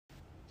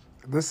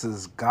This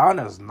is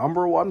Ghana's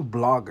number one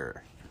blogger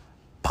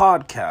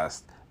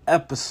podcast,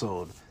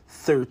 episode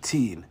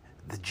 13,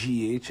 the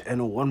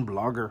GHN1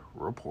 Blogger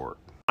Report.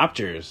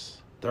 Raptors,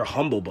 they're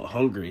humble but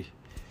hungry.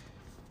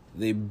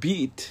 They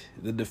beat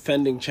the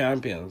defending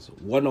champions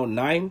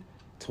 109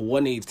 to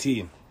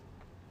 118.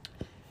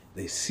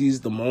 They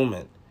seized the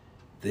moment.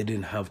 They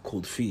didn't have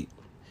cold feet.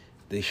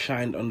 They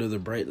shined under the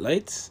bright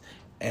lights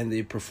and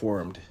they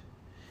performed.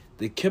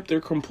 They kept their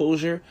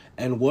composure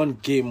and won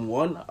Game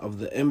 1 of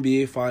the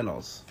NBA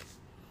Finals.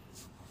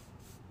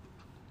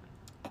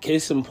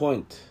 Case in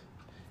point,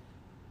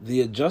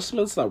 the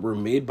adjustments that were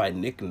made by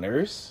Nick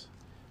Nurse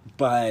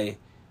by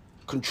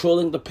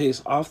controlling the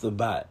pace off the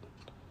bat,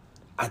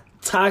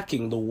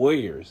 attacking the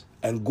Warriors,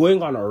 and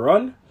going on a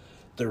run,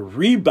 the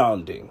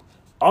rebounding,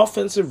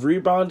 offensive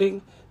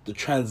rebounding, the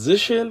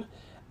transition,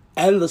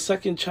 and the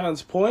second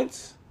chance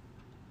points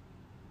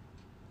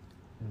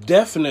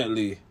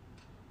definitely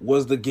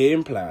was the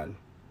game plan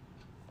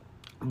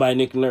by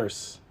Nick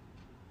Nurse.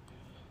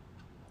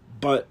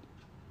 But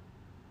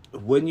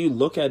when you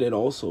look at it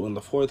also in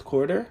the fourth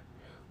quarter,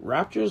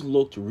 Raptors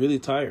looked really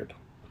tired.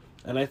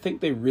 And I think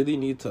they really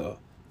need to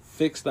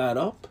fix that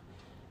up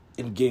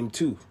in Game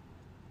 2.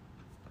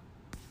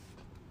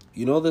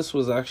 You know, this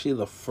was actually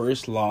the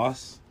first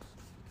loss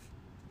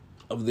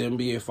of the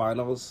NBA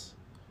Finals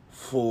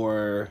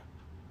for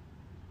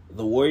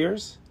the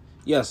Warriors.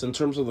 Yes, in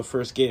terms of the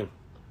first game.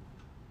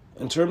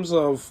 In terms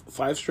of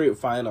 5 straight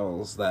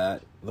finals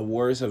that the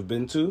Warriors have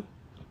been to,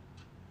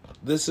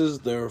 this is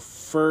their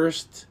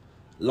first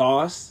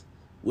loss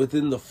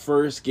within the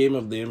first game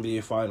of the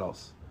NBA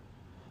Finals.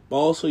 But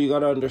also, you got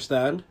to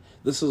understand,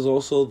 this is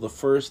also the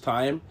first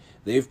time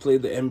they've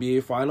played the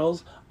NBA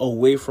Finals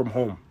away from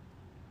home.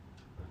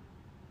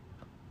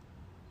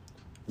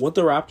 What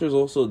the Raptors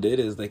also did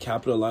is they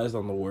capitalized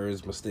on the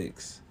Warriors'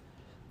 mistakes.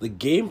 The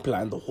game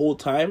plan the whole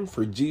time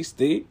for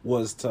G-State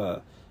was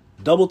to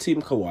double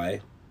team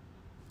Kawhi,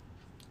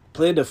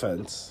 play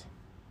defense.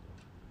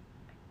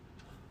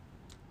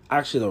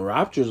 Actually, the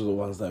Raptors are the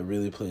ones that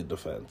really played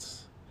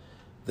defense.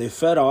 They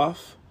fed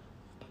off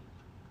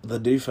the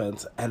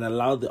defense and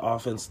allowed the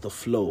offense to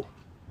flow.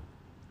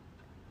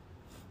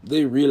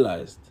 They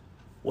realized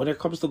when it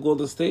comes to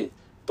Golden State,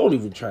 don't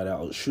even try to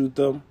outshoot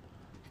them.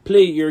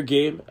 Play your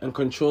game and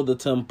control the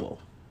tempo.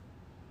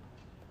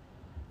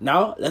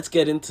 Now, let's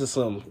get into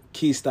some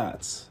key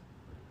stats.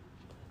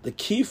 The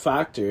key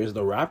factor is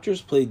the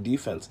Raptors played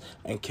defense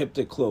and kept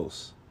it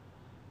close.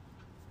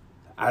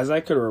 As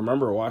I could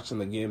remember watching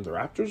the game, the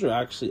Raptors were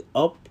actually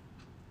up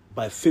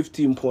by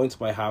 15 points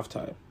by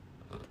halftime.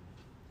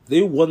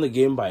 They won the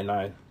game by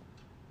 9.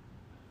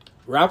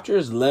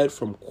 Raptors led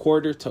from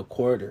quarter to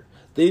quarter.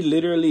 They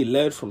literally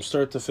led from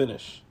start to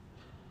finish.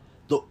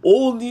 The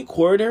only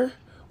quarter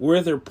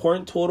where their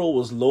point total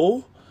was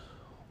low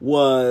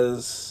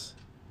was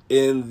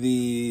in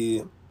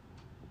the,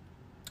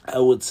 I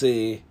would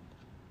say,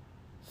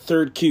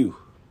 third Q.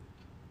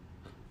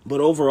 But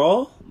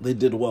overall, they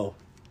did well.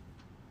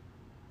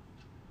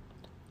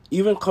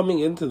 Even coming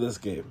into this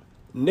game,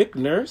 Nick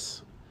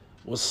Nurse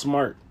was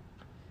smart.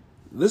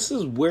 This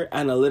is where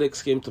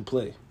analytics came to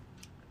play.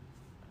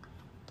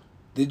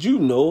 Did you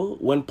know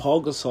when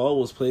Paul Gasol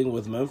was playing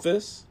with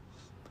Memphis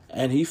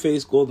and he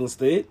faced Golden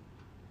State,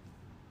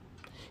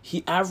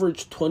 he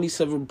averaged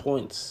 27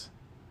 points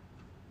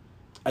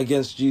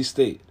against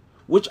G-State,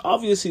 which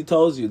obviously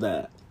tells you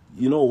that,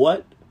 you know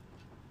what?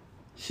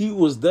 He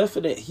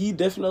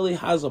definitely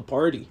has a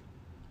party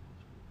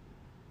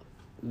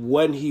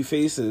when he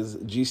faces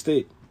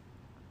G-State.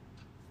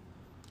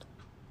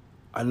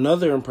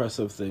 Another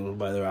impressive thing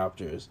by the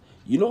Raptors,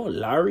 you know,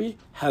 Lowry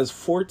has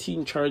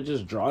 14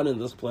 charges drawn in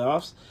this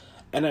playoffs,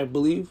 and I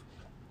believe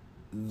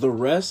the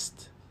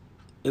rest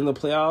in the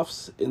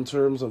playoffs in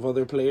terms of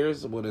other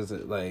players, what is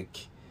it,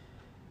 like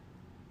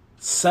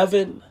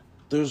 7?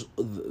 There's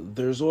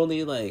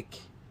only like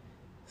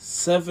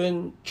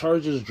 7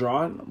 charges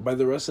drawn by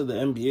the rest of the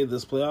NBA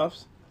this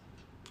playoffs.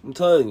 I'm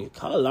telling you,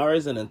 Kyle Lowry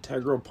is an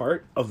integral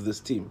part of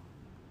this team.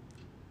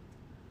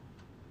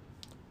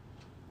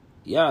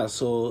 Yeah,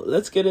 so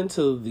let's get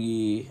into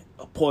the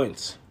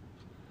points.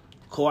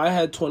 Kawhi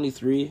had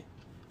 23,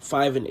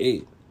 5 and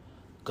 8.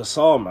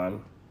 Gasol,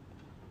 man,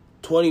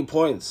 20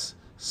 points,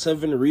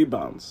 7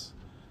 rebounds.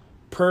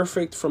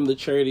 Perfect from the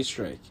charity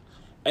strike.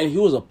 And he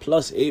was a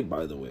 +8,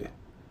 by the way.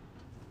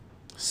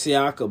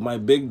 Siakam, my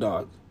big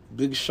dog.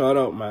 Big shout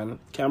out, man.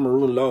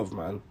 Cameroon love,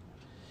 man.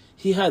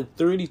 He had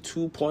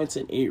 32 points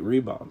and 8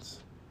 rebounds.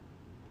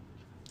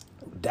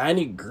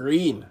 Danny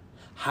Green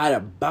had a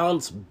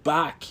bounce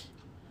back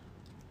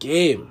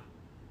game.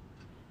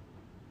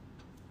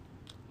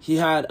 He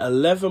had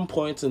 11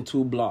 points and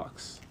 2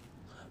 blocks.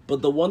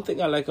 But the one thing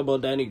I like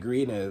about Danny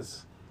Green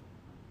is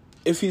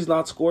if he's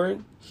not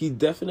scoring, he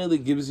definitely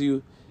gives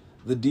you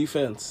the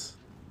defense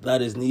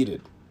that is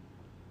needed.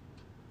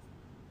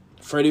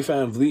 Freddie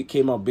VanVleet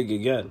came out big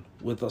again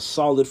with a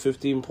solid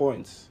 15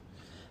 points.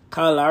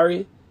 Kyle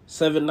Lowry,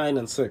 7, 9,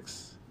 and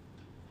 6.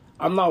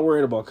 I'm not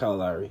worried about Kyle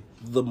Lowry.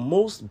 The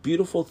most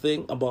beautiful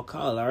thing about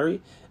Kyle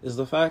Lowry is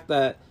the fact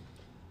that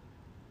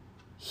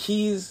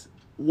he's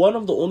one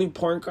of the only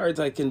point guards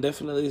I can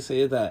definitely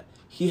say that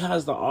he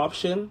has the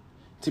option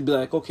to be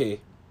like,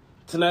 okay,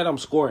 tonight I'm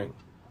scoring.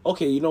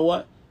 Okay, you know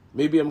what?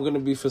 Maybe I'm going to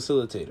be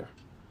facilitator.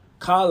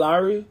 Kyle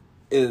Lowry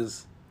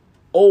is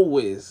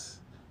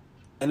always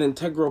an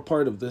integral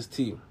part of this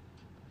team.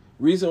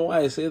 Reason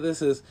why I say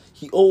this is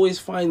he always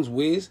finds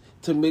ways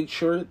to make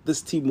sure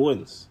this team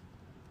wins.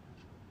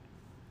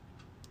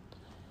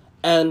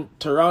 And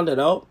to round it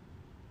out,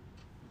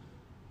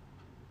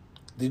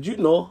 did you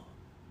know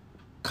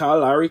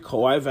Kyle Lowry,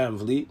 Kawhi Van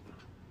Vliet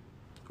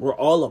were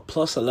all a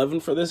plus 11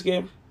 for this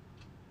game?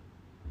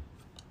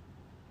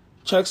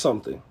 Check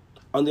something.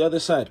 On the other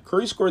side,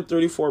 Curry scored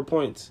 34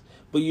 points.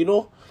 But you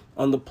know,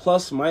 on the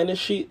plus-minus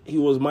sheet, he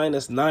was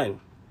 -9.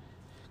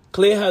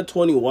 Klay had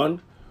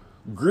 21.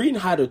 Green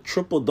had a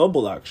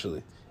triple-double,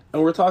 actually.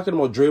 And we're talking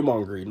about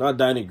Draymond Green, not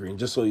Danny Green,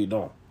 just so you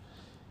know.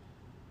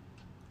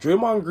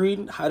 Draymond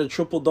Green had a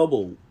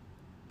triple-double.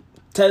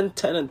 10,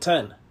 10, and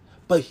 10.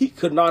 But he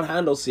could not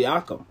handle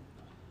Siakam.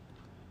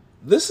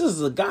 This is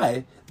the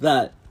guy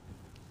that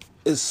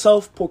is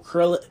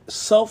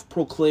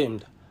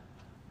self-proclaimed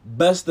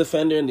best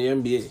defender in the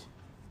NBA.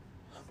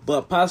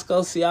 But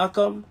Pascal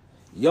Siakam,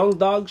 young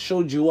dog,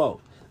 showed you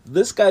out.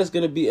 This guy's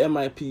going to be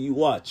MIP. You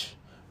watch.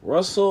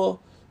 Russell.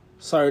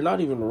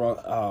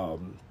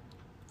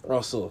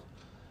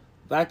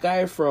 That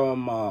guy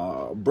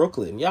from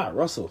Brooklyn. Yeah,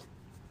 Russell.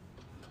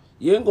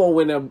 You ain't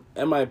going to win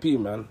MIP,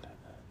 man.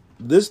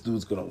 This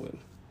dude's going to win.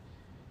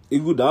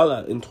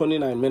 Iguodala, in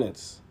 29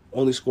 minutes,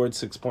 only scored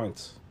 6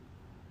 points.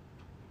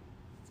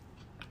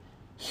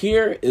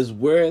 Here is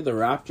where the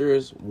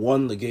Raptors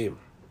won the game.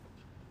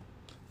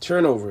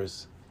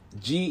 Turnovers.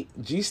 G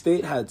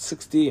State had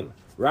 16.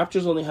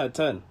 Raptors only had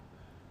 10.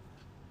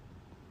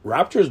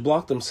 Raptors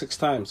blocked them 6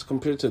 times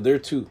compared to their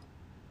 2.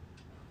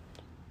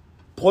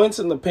 Points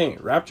in the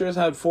paint. Raptors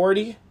had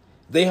 40.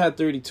 They had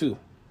 32.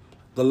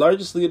 The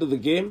largest lead of the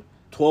game,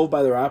 12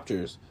 by the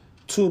Raptors,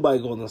 2 by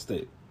Golden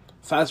State.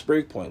 Fast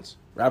break points.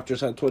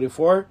 Raptors had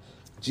 24.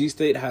 G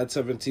State had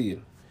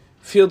 17.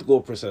 Field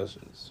goal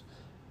percentages.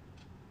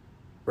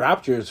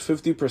 Raptors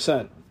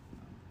 50%.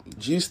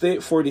 G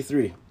State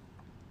 43.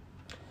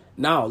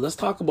 Now, let's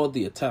talk about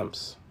the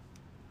attempts.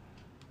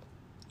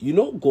 You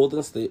know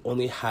Golden State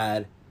only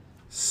had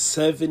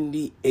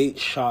 78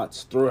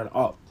 shots thrown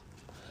up.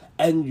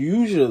 And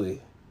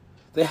usually,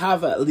 they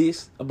have at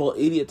least about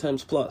 80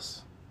 attempts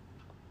plus.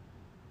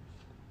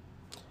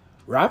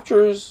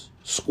 Raptors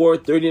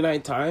scored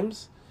 39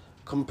 times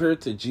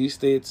compared to G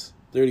State's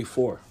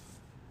 34.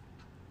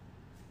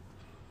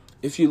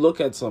 If you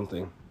look at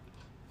something,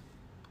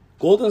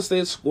 Golden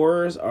State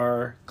scorers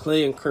are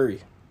Klay and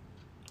Curry,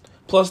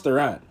 plus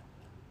Durant.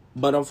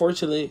 But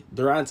unfortunately,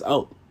 Durant's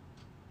out.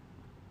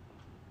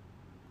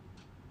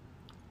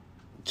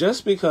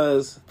 Just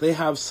because they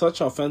have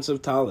such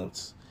offensive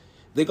talents.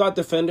 They got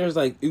defenders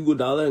like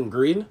Iguodala and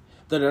Green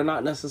that are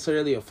not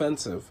necessarily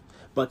offensive,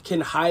 but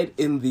can hide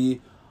in the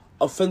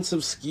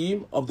offensive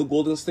scheme of the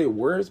Golden State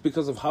Warriors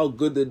because of how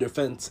good the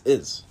defense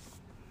is.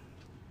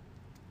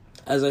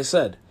 As I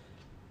said,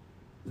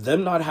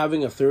 them not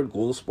having a third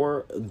goal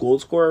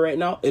scorer right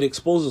now, it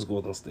exposes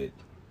Golden State.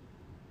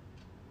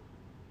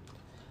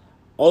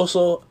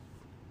 Also,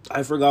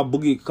 I forgot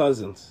Boogie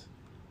Cousins.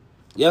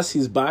 Yes,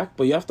 he's back,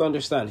 but you have to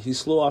understand, he's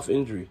slow off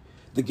injury.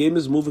 The game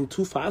is moving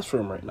too fast for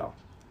him right now.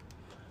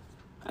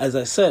 As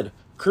I said,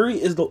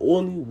 Curry is the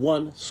only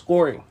one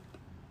scoring.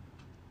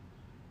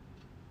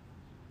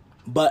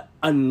 But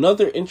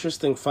another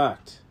interesting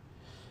fact.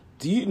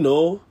 Do you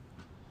know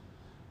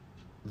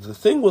the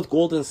thing with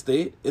Golden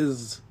State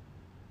is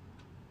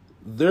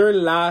their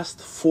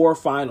last 4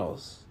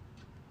 finals,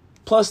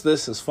 plus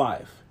this is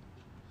 5.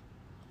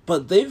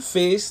 But they've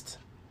faced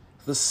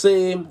the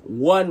same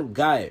one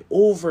guy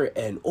over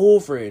and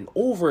over and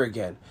over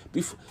again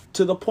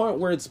to the point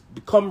where it's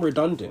become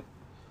redundant,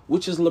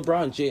 which is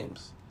LeBron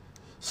James.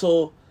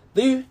 So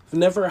they've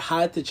never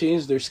had to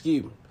change their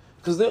scheme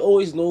because they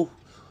always knew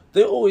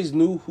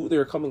who they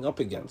were coming up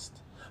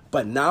against.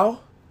 But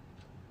now,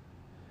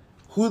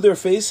 who they're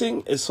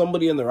facing is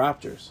somebody in the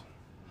Raptors.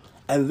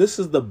 And this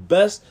is the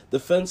best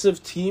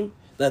defensive team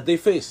that they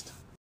faced.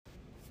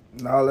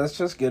 Now let's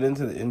just get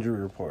into the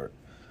injury report.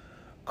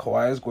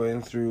 Kawhi is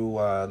going through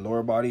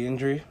lower body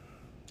injury.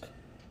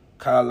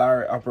 Kyle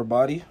Lowry upper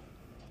body.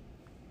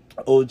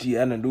 OG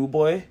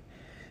Anunoby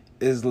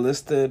is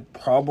listed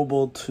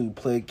probable to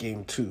play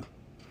game 2.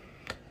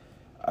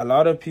 A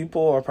lot of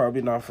people are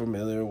probably not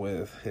familiar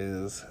with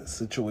his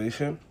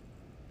situation.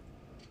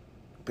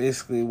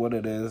 Basically what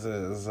it is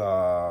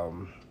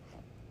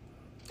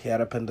he had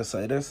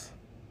appendicitis.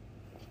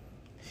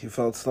 He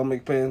felt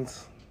stomach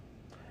pains.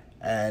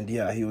 And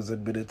yeah, he was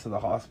admitted to the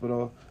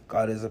hospital,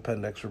 got his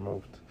appendix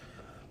removed.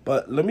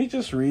 But let me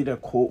just read a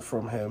quote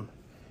from him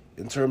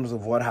in terms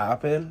of what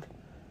happened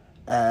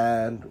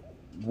and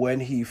when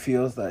he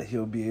feels that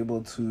he'll be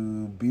able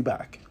to be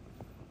back.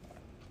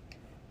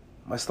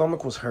 My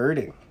stomach was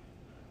hurting.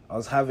 I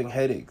was having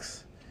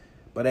headaches,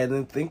 but I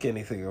didn't think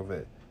anything of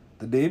it.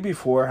 The day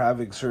before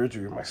having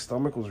surgery, my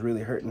stomach was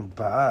really hurting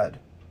bad.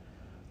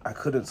 I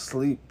couldn't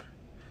sleep.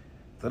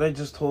 Then I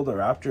just told the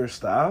Raptors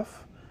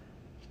staff.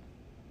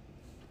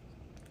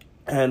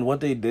 And what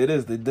they did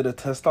is they did a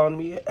test on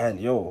me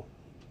and,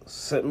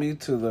 sent me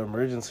to the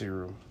emergency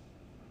room.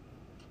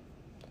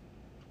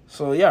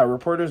 So, yeah,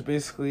 reporters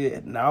basically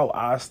now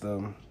asked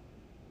him,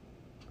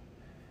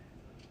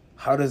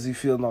 how does he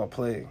feel not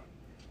playing?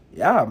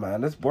 Yeah,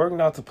 man, it's boring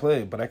not to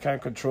play, but I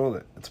can't control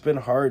it. It's been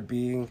hard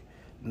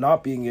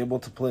not being able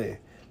to play,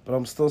 but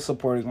I'm still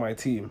supporting my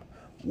team.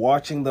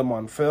 Watching them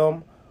on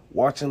film,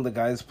 watching the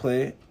guys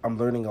play, I'm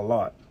learning a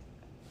lot.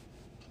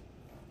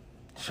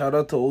 Shout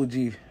out to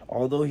OG.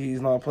 Although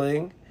he's not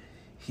playing,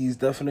 he's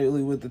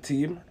definitely with the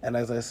team. And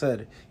as I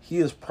said, he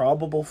is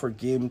probable for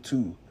Game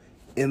 2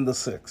 in the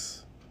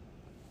 6.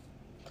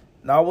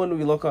 Now when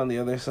we look on the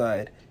other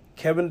side,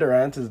 Kevin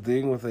Durant is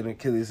dealing with an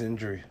Achilles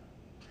injury.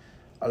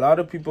 A lot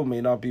of people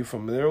may not be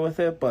familiar with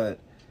it, but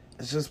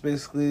it's just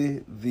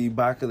basically the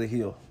back of the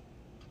heel.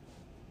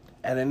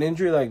 And an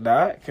injury like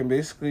that can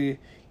basically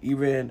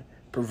even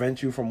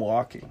prevent you from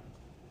walking.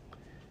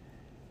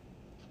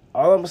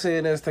 All I'm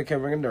saying is to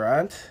Kevin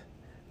Durant,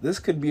 this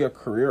could be a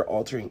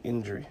career-altering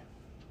injury.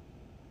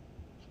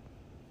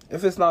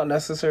 If it's not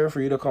necessary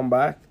for you to come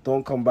back,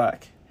 don't come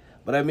back.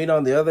 But I mean,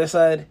 on the other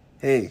side,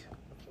 hey,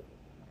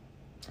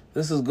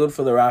 this is good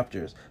for the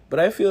Raptors. But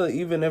I feel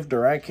even if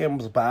Durant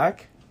comes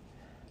back,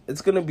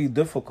 it's going to be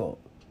difficult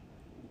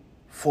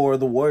for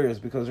the Warriors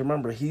because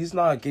remember, he's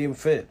not game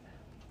fit.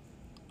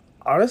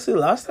 Honestly,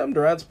 last time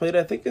Durant's played,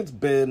 I think it's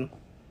been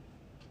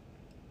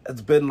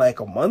like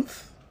a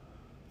month.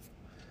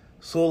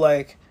 So,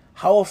 like,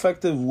 how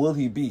effective will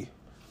he be?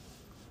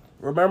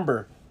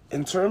 Remember,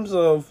 in terms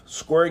of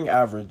scoring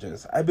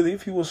averages, I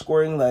believe he was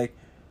scoring like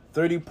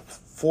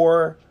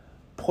 34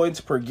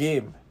 points per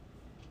game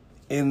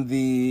in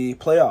the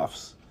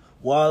playoffs,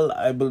 while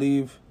I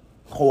believe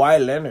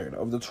Kawhi Leonard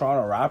of the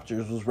Toronto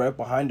Raptors was right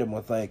behind him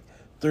with like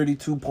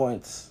 32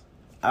 points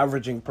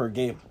averaging per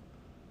game.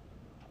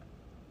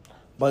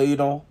 But,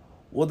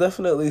 we'll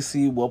definitely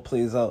see what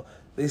plays out.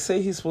 They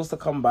say he's supposed to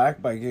come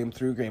back by Game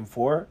 3, Game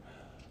 4,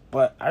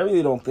 but I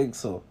really don't think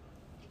so.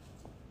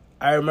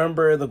 I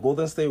remember the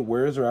Golden State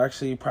Warriors were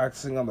actually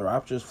practicing on the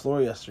Raptors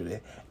floor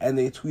yesterday, and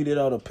they tweeted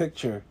out a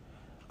picture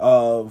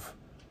of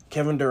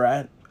Kevin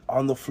Durant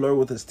on the floor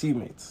with his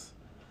teammates.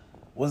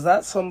 Was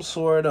that some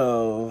sort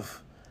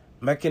of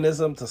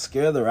mechanism to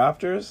scare the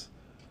Raptors?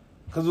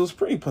 Because it was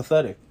pretty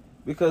pathetic.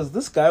 Because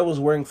this guy was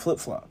wearing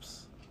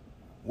flip-flops,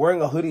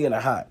 wearing a hoodie and a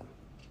hat.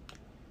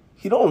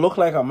 He don't look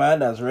like a man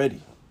that's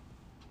ready.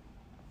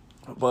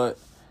 But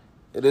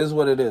it is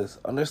what it is.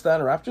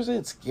 Understand, Raptors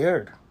ain't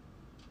scared.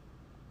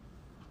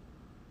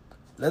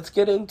 Let's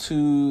get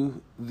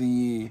into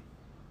the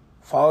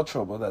foul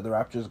trouble that the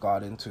Raptors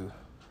got into.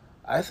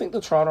 I think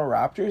the Toronto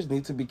Raptors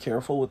need to be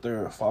careful with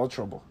their foul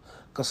trouble.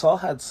 Gasol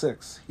had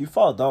 6. He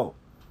fouled out.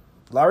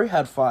 Lowry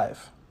had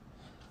 5.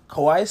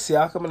 Kawhi,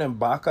 Siakam, and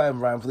Ibaka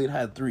and VanVleet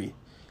had 3.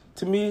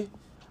 To me,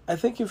 I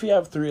think if you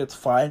have 3, it's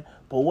fine.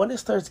 But when it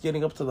starts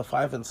getting up to the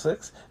 5 and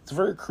 6, it's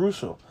very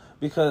crucial.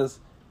 Because,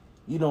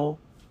 you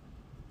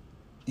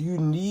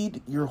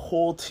need your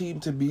whole team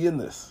to be in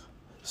this.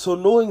 So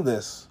knowing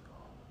this,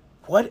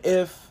 what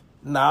if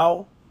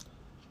now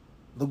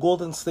the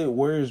Golden State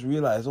Warriors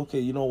realize, okay,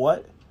 you know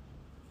what?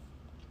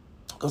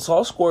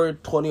 Gasol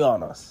scored 20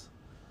 on us.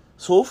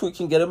 So if we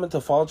can get him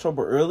into foul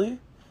trouble early,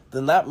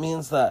 then that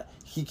means that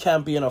he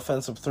can't be an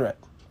offensive threat.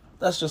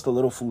 That's just a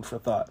little food for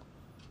thought.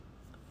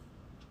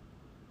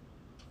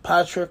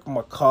 Patrick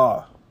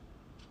McCaw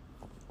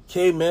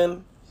came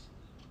in.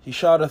 He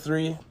shot a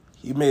 3.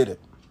 He made it.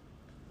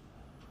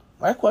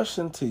 My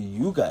question to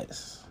you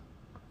guys,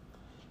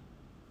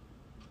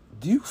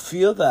 do you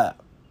feel that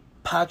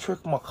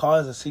Patrick McCaw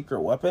is a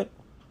secret weapon?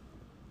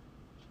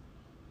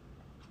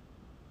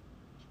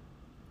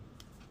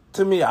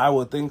 To me, I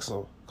would think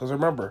so. Because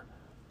remember,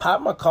 Pat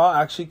McCaw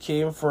actually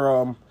came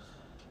from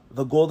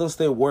the Golden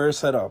State Warriors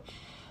setup.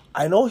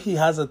 I know he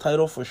has a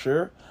title for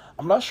sure.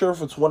 I'm not sure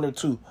if it's 1 or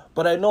 2,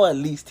 but I know at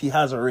least he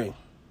has a ring.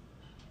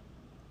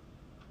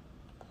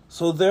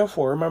 So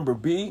therefore, remember,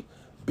 being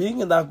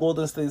in that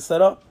Golden State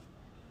setup,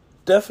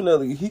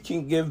 definitely he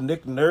can give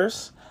Nick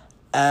Nurse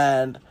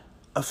and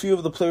a few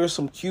of the players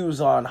some cues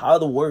on how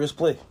the Warriors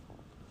play.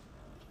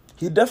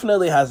 He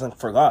definitely hasn't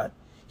forgot.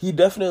 He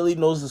definitely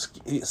knows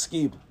the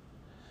scheme.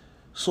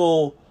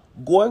 So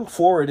going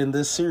forward in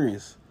this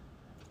series,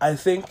 I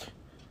think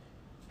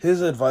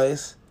his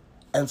advice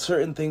and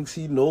certain things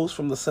he knows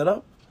from the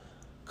setup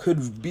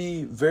could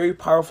be very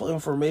powerful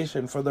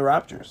information for the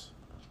Raptors.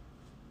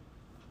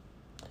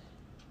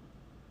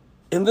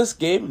 In this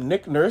game,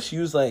 Nick Nurse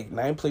used like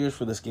 9 players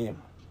for this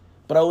game.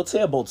 But I would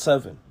say about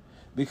 7.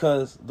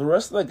 Because the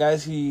rest of the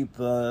guys,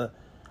 the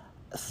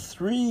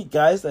 3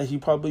 guys that he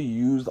probably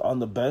used on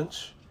the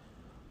bench,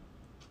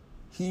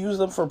 he used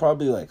them for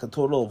probably like a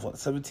total of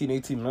 17,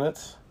 18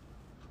 minutes.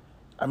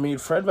 I mean,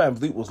 Fred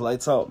VanVleet was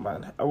lights out,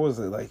 man.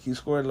 He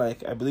scored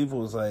like, I believe it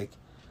was like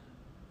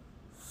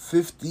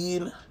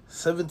 15,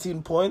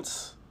 17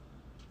 points.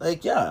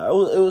 Like, yeah,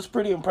 it was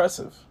pretty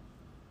impressive.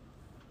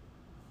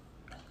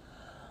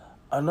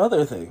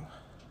 Another thing,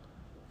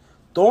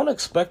 don't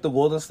expect the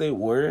Golden State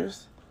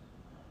Warriors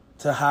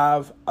to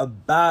have a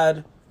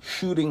bad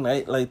shooting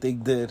night like they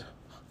did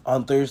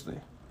on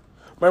Thursday.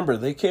 Remember,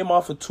 they came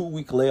off a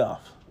 2-week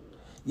layoff.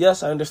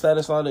 Yes, I understand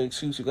it's not an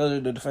excuse. You guys are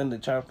the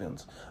defending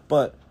champions.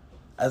 But,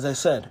 as I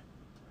said,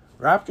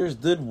 Raptors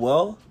did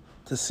well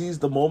to seize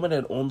the moment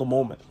and own the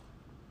moment.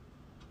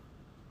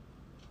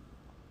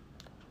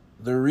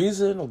 The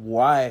reason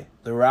why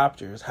the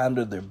Raptors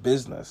handled their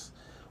business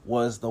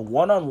was the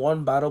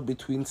one-on-one battle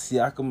between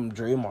Siakam and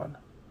Draymond.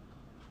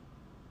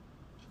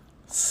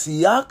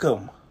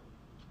 Siakam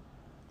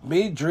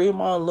made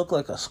Draymond look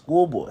like a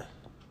schoolboy.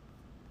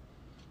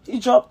 He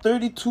dropped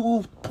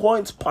 32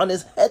 points on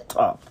his head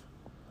top.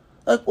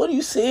 Like, what are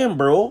you saying,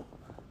 bro?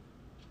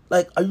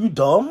 Like, are you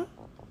dumb?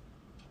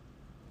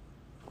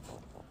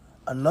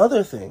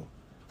 Another thing,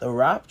 the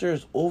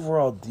Raptors'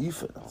 overall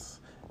defense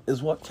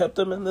is what kept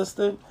them in this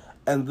thing,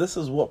 and this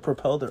is what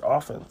propelled their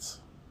offense.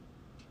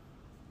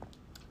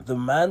 The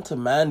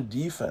man-to-man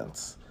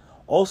defense,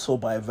 also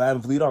by Van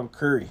Vliet on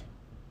Curry.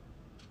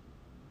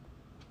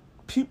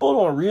 People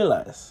don't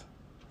realize,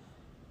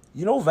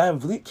 Van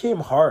Vliet came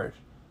hard.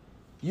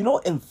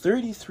 In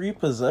 33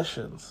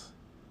 possessions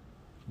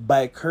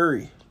by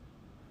Curry,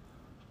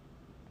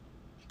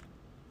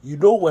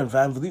 when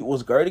Van Vliet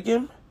was guarding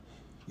him,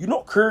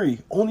 Curry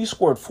only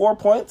scored 4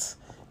 points.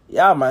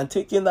 Yeah, man,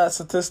 take in that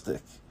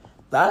statistic.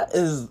 That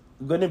is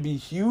going to be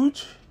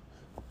huge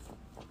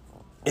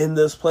in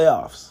this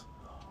playoffs.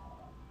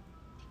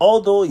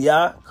 Although,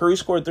 yeah, Curry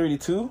scored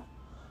 32,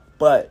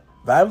 but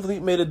Van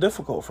Vliet made it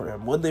difficult for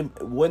him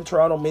when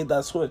Toronto made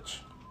that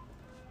switch.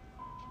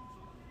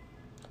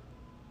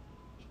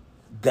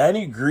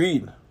 Danny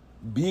Green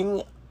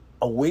being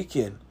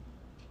awakened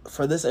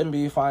for this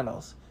NBA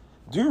Finals.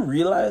 Do you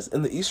realize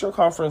in the Eastern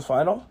Conference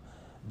Final,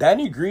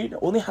 Danny Green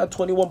only had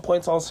 21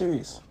 points all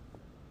series?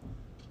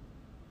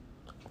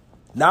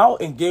 Now,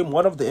 in Game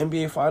 1 of the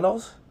NBA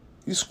Finals,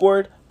 he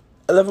scored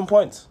 11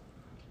 points.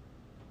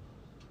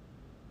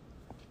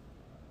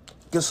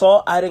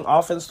 Gasol adding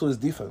offense to his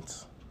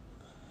defense.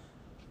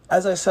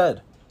 As I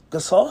said,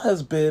 Gasol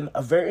has been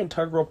a very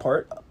integral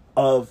part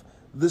of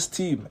this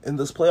team in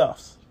this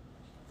playoffs.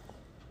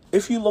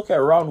 If you look at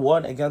round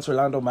 1 against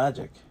Orlando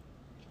Magic,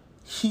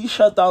 he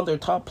shut down their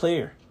top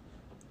player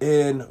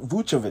in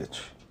Vucevic.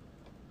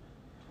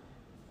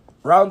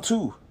 Round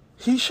 2,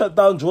 he shut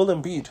down Joel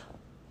Embiid.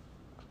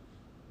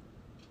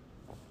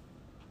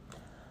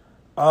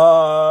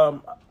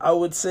 I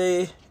would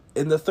say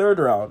in the third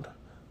round,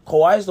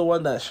 Kawhi's the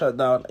one that shut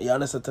down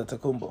Giannis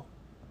Antetokounmpo.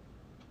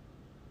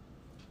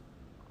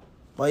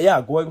 But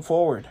yeah, going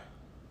forward,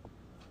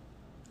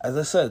 as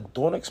I said,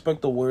 don't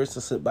expect the Warriors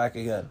to sit back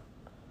again.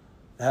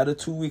 They had a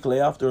 2-week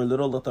layoff. They're a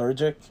little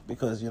lethargic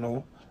because,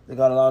 they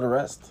got a lot of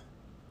rest.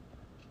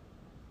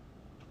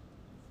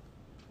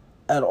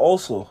 And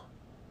also,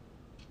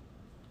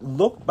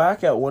 look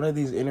back at one of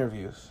these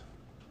interviews.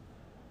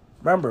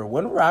 Remember,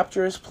 when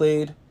Raptors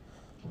played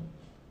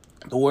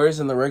the Warriors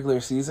in the regular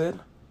season,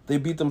 they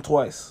beat them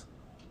twice.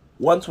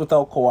 Once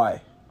without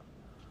Kawhi.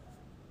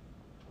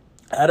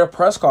 At a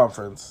press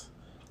conference,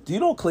 do you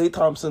know Klay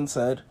Thompson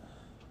said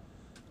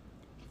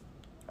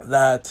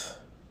that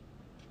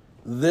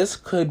this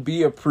could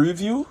be a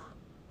preview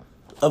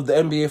of the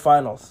NBA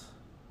Finals?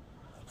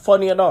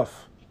 Funny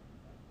enough,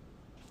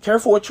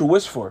 careful what you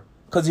wish for,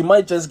 because you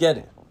might just get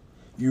it.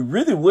 You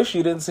really wish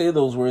you didn't say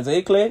those words,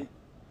 eh, Klay?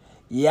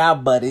 Yeah,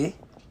 buddy.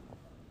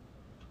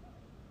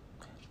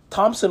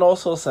 Thompson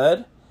also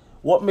said,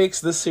 what makes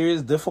this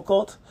series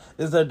difficult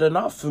is that they're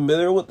not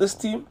familiar with this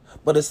team,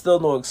 but it's still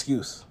no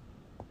excuse.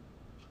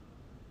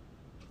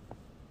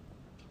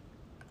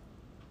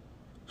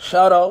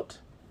 Shout out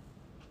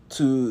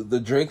to the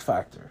Drake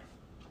Factor.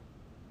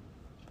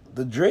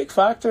 The Drake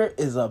Factor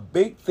is a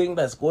big thing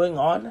that's going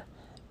on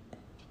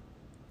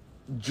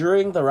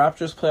during the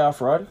Raptors playoff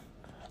run,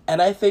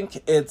 and I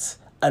think it's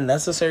a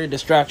necessary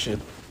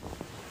distraction.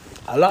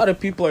 A lot of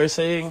people are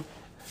saying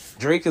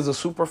Drake is a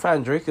super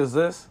fan, Drake is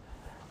this.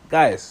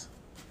 Guys,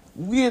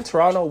 we in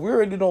Toronto, we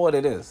already know what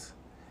it is.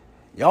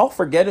 Y'all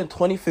forget in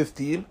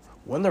 2015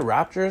 when the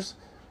Raptors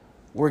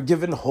were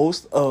given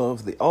host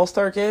of the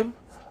All-Star game?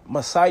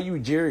 Masai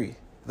Ujiri,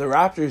 the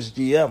Raptors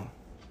GM,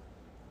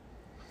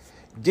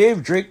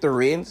 gave Drake the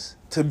reins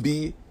to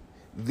be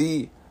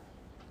the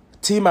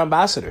team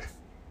ambassador.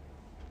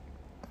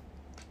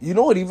 You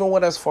know, it even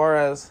went as far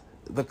as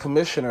the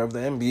commissioner of the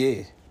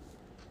NBA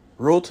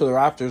wrote to the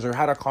Raptors or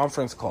had a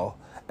conference call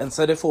and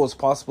said if it was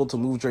possible to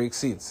move Drake's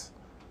seats.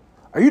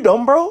 Are you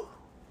dumb, bro?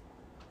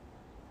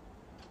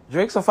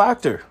 Drake's a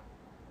factor.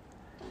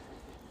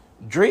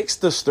 Drake's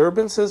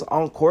disturbances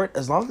on court,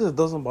 as long as it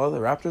doesn't bother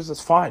the Raptors,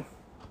 it's fine.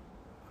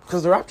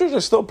 Because the Raptors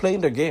are still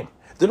playing their game.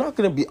 They're not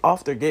going to be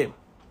off their game.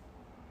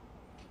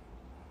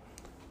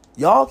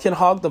 Y'all can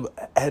hog the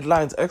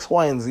headlines X,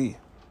 Y, and Z.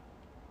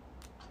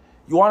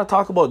 You want to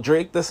talk about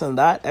Drake, this and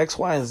that, X,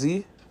 Y, and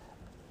Z?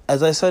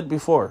 As I said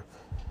before,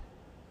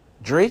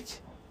 Drake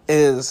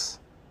is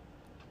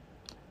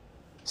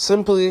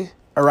simply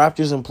a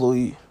Raptors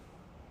employee.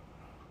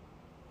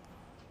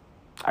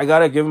 I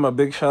gotta give him a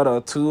big shout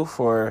out too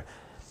for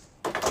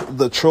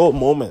the troll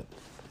moment.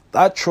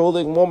 That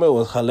trolling moment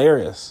was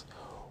hilarious.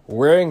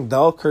 Wearing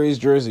Del Curry's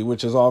jersey,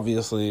 which is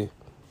obviously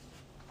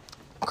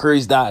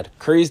Curry's dad.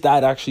 Curry's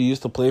dad actually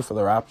used to play for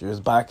the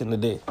Raptors back in the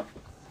day.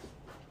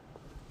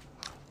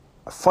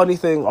 A funny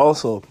thing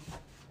also,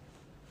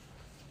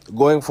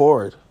 going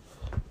forward,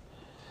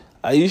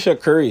 Ayesha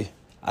Curry,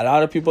 a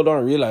lot of people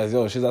don't realize,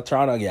 she's a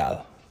Toronto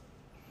gal.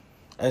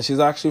 And she's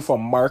actually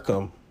from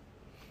Markham.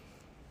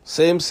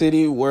 Same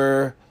city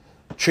where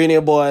Trainee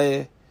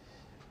Boy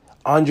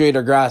Andre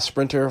DeGrasse,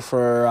 sprinter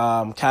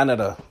for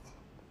Canada,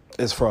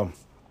 is from.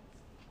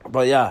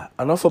 But yeah,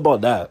 enough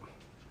about that.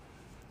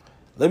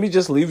 Let me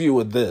just leave you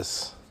with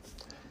this.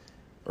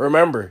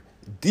 Remember,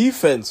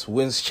 defense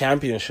wins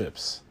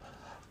championships.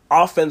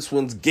 Offense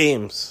wins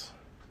games.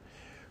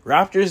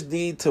 Raptors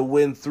need to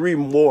win 3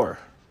 more.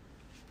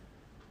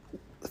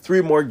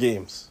 3 more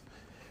games.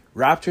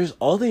 Raptors,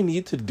 all they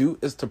need to do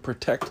is to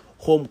protect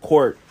home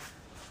court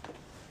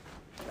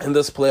in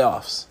this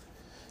playoffs.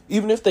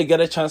 Even if they get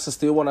a chance to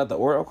steal one at the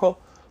Oracle,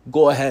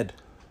 go ahead.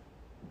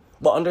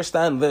 But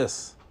understand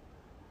this.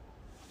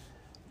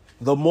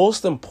 The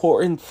most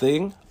important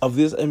thing of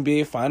this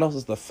NBA Finals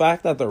is the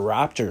fact that the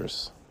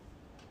Raptors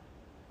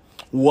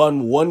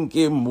won 1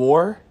 game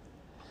more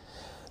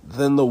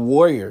than the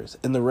Warriors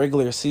in the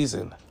regular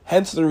season.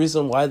 Hence the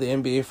reason why the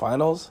NBA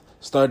Finals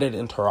started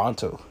in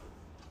Toronto.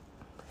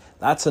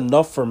 That's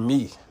enough for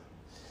me.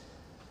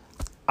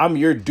 I'm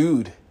your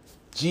dude,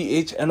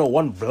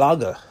 GHN01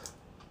 blogger.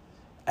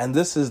 And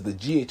this is the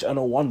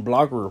GHN01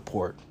 Blogger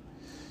Report.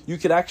 You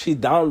can actually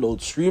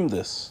download, stream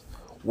this,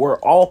 where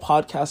all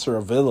podcasts are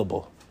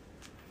available,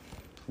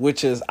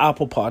 which is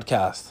Apple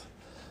Podcast,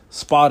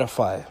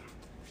 Spotify,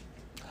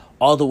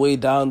 all the way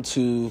down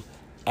to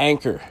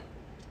Anchor.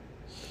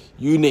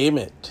 You name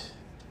it.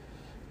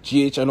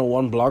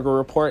 GHN01 Blogger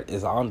Report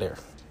is on there.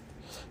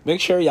 Make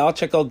sure y'all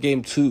check out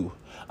Game 2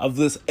 of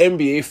this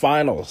NBA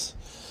Finals.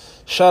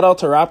 Shout out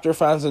to Raptor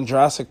fans in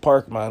Jurassic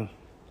Park, man.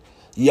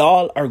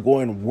 Y'all are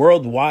going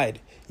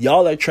worldwide.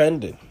 Y'all are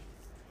trending.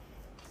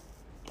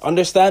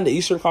 Understand the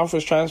Eastern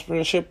Conference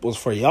Championship was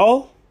for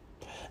y'all.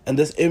 And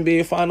this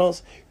NBA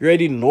Finals, you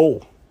already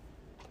know.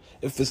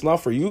 If it's not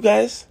for you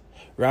guys,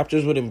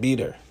 Raptors wouldn't be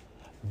there.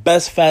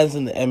 Best fans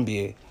in the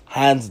NBA.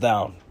 Hands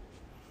down.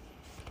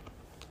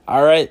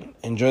 Alright,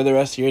 enjoy the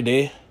rest of your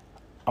day.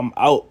 I'm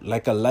out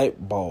like a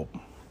light bulb.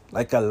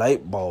 Like a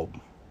light bulb.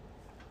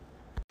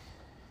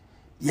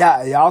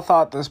 Yeah, y'all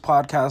thought this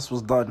podcast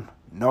was done.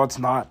 No, it's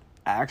not.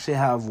 I actually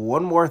have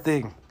one more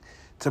thing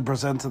to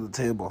present to the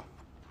table.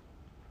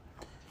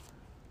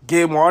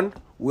 Game 1,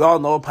 we all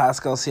know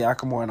Pascal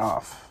Siakam went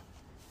off.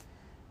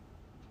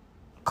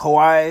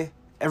 Kawhi,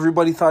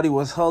 everybody thought he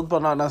was held,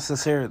 but not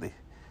necessarily.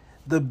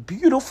 The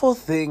beautiful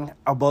thing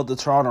about the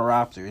Toronto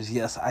Raptors,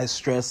 yes, I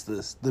stress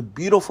this. The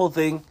beautiful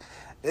thing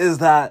is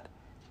that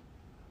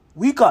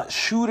we got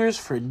shooters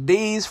for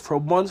days, for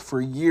months,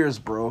 for years,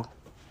 bro.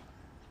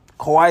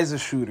 Kawhi's a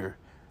shooter.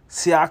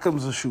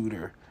 Siakam's a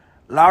shooter.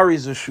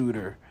 Lowry's a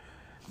shooter.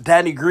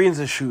 Danny Green's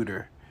a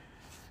shooter.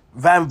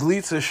 Van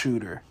Vliet's a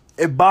shooter.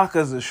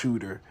 Ibaka's a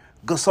shooter.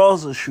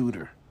 Gasol's a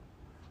shooter.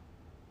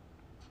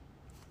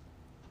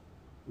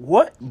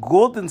 What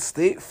Golden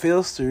State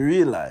fails to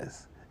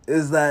realize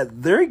is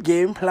that their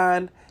game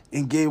plan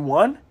in Game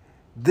 1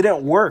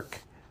 didn't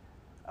work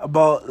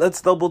about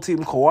let's double team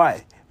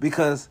Kawhi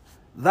because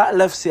that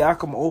left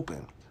Siakam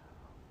open.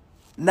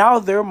 Now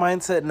their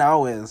mindset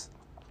now is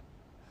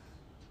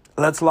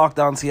let's lock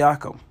down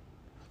Siakam.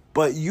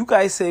 But you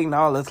guys saying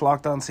now let's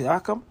lock down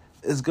Siakam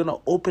is going to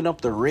open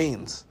up the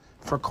reins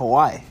for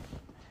Kawhi.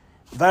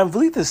 Van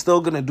Vliet is still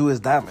going to do his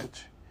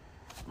damage.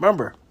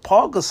 Remember,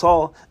 Paul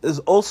Gasol is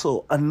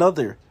also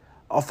another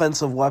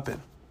offensive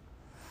weapon.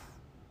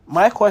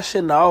 My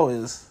question now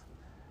is,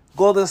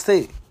 Golden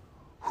State,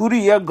 who do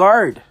you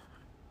guard?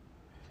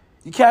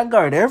 You can't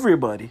guard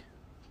everybody.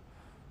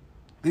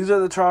 These are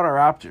the Toronto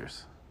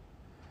Raptors.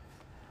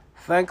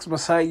 Thanks,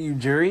 Masai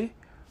Ujiri,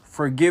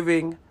 for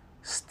giving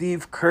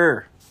Steve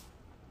Kerr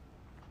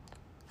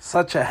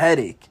such a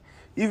headache.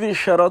 Even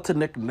shout out to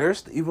Nick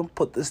Nurse to even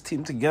put this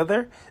team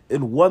together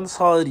in one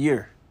solid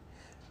year.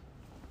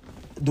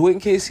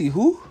 Dwayne Casey,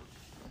 who?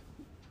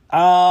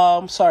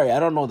 Sorry, I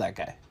don't know that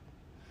guy.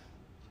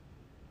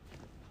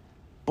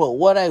 But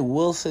what I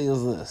will say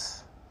is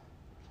this.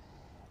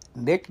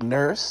 Nick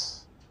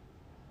Nurse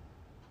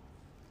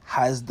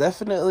has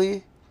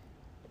definitely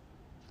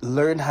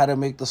learned how to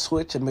make the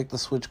switch and make the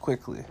switch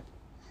quickly.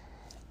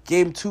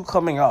 Game 2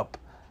 coming up.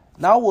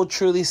 Now we'll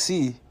truly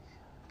see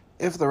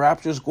if the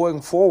Raptors going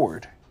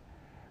forward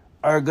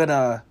are going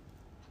to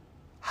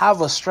have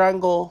a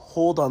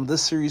stranglehold on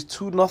this series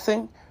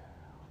 2-0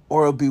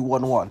 or it'll be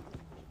 1-1.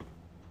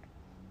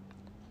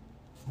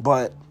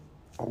 But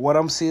what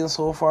I'm seeing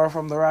so far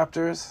from the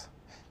Raptors,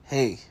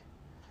 hey,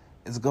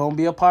 it's going to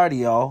be a party,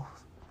 y'all.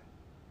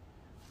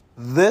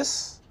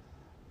 This,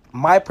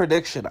 my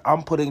prediction,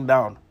 I'm putting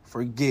down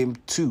for Game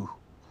 2.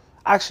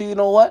 Actually, you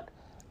know what?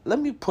 Let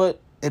me put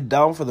it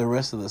down for the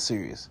rest of the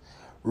series.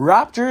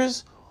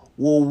 Raptors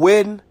will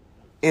win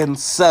in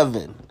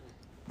 7.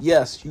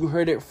 Yes, you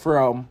heard it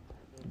from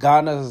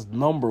Ghana's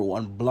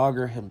 #1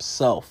 blogger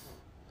himself.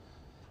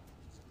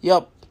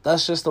 Yep,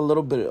 that's just a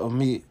little bit of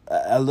me,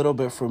 a little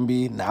bit from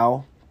me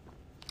now.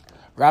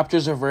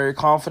 Raptors are very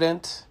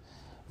confident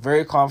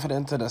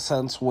in a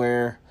sense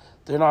where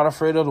they're not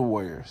afraid of the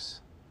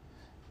Warriors.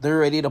 They're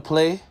ready to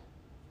play.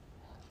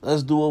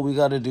 Let's do what we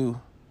got to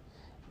do.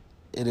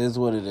 It is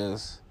what it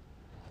is.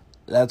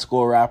 Let's go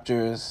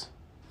Raptors.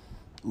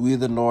 We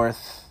the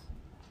North.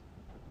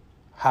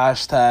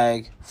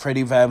 Hashtag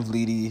Freddie Van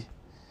Vliet.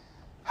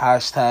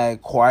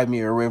 Hashtag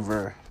Kwame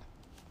River.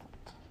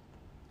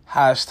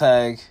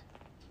 Hashtag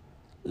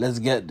let's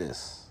get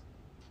this.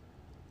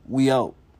 We out.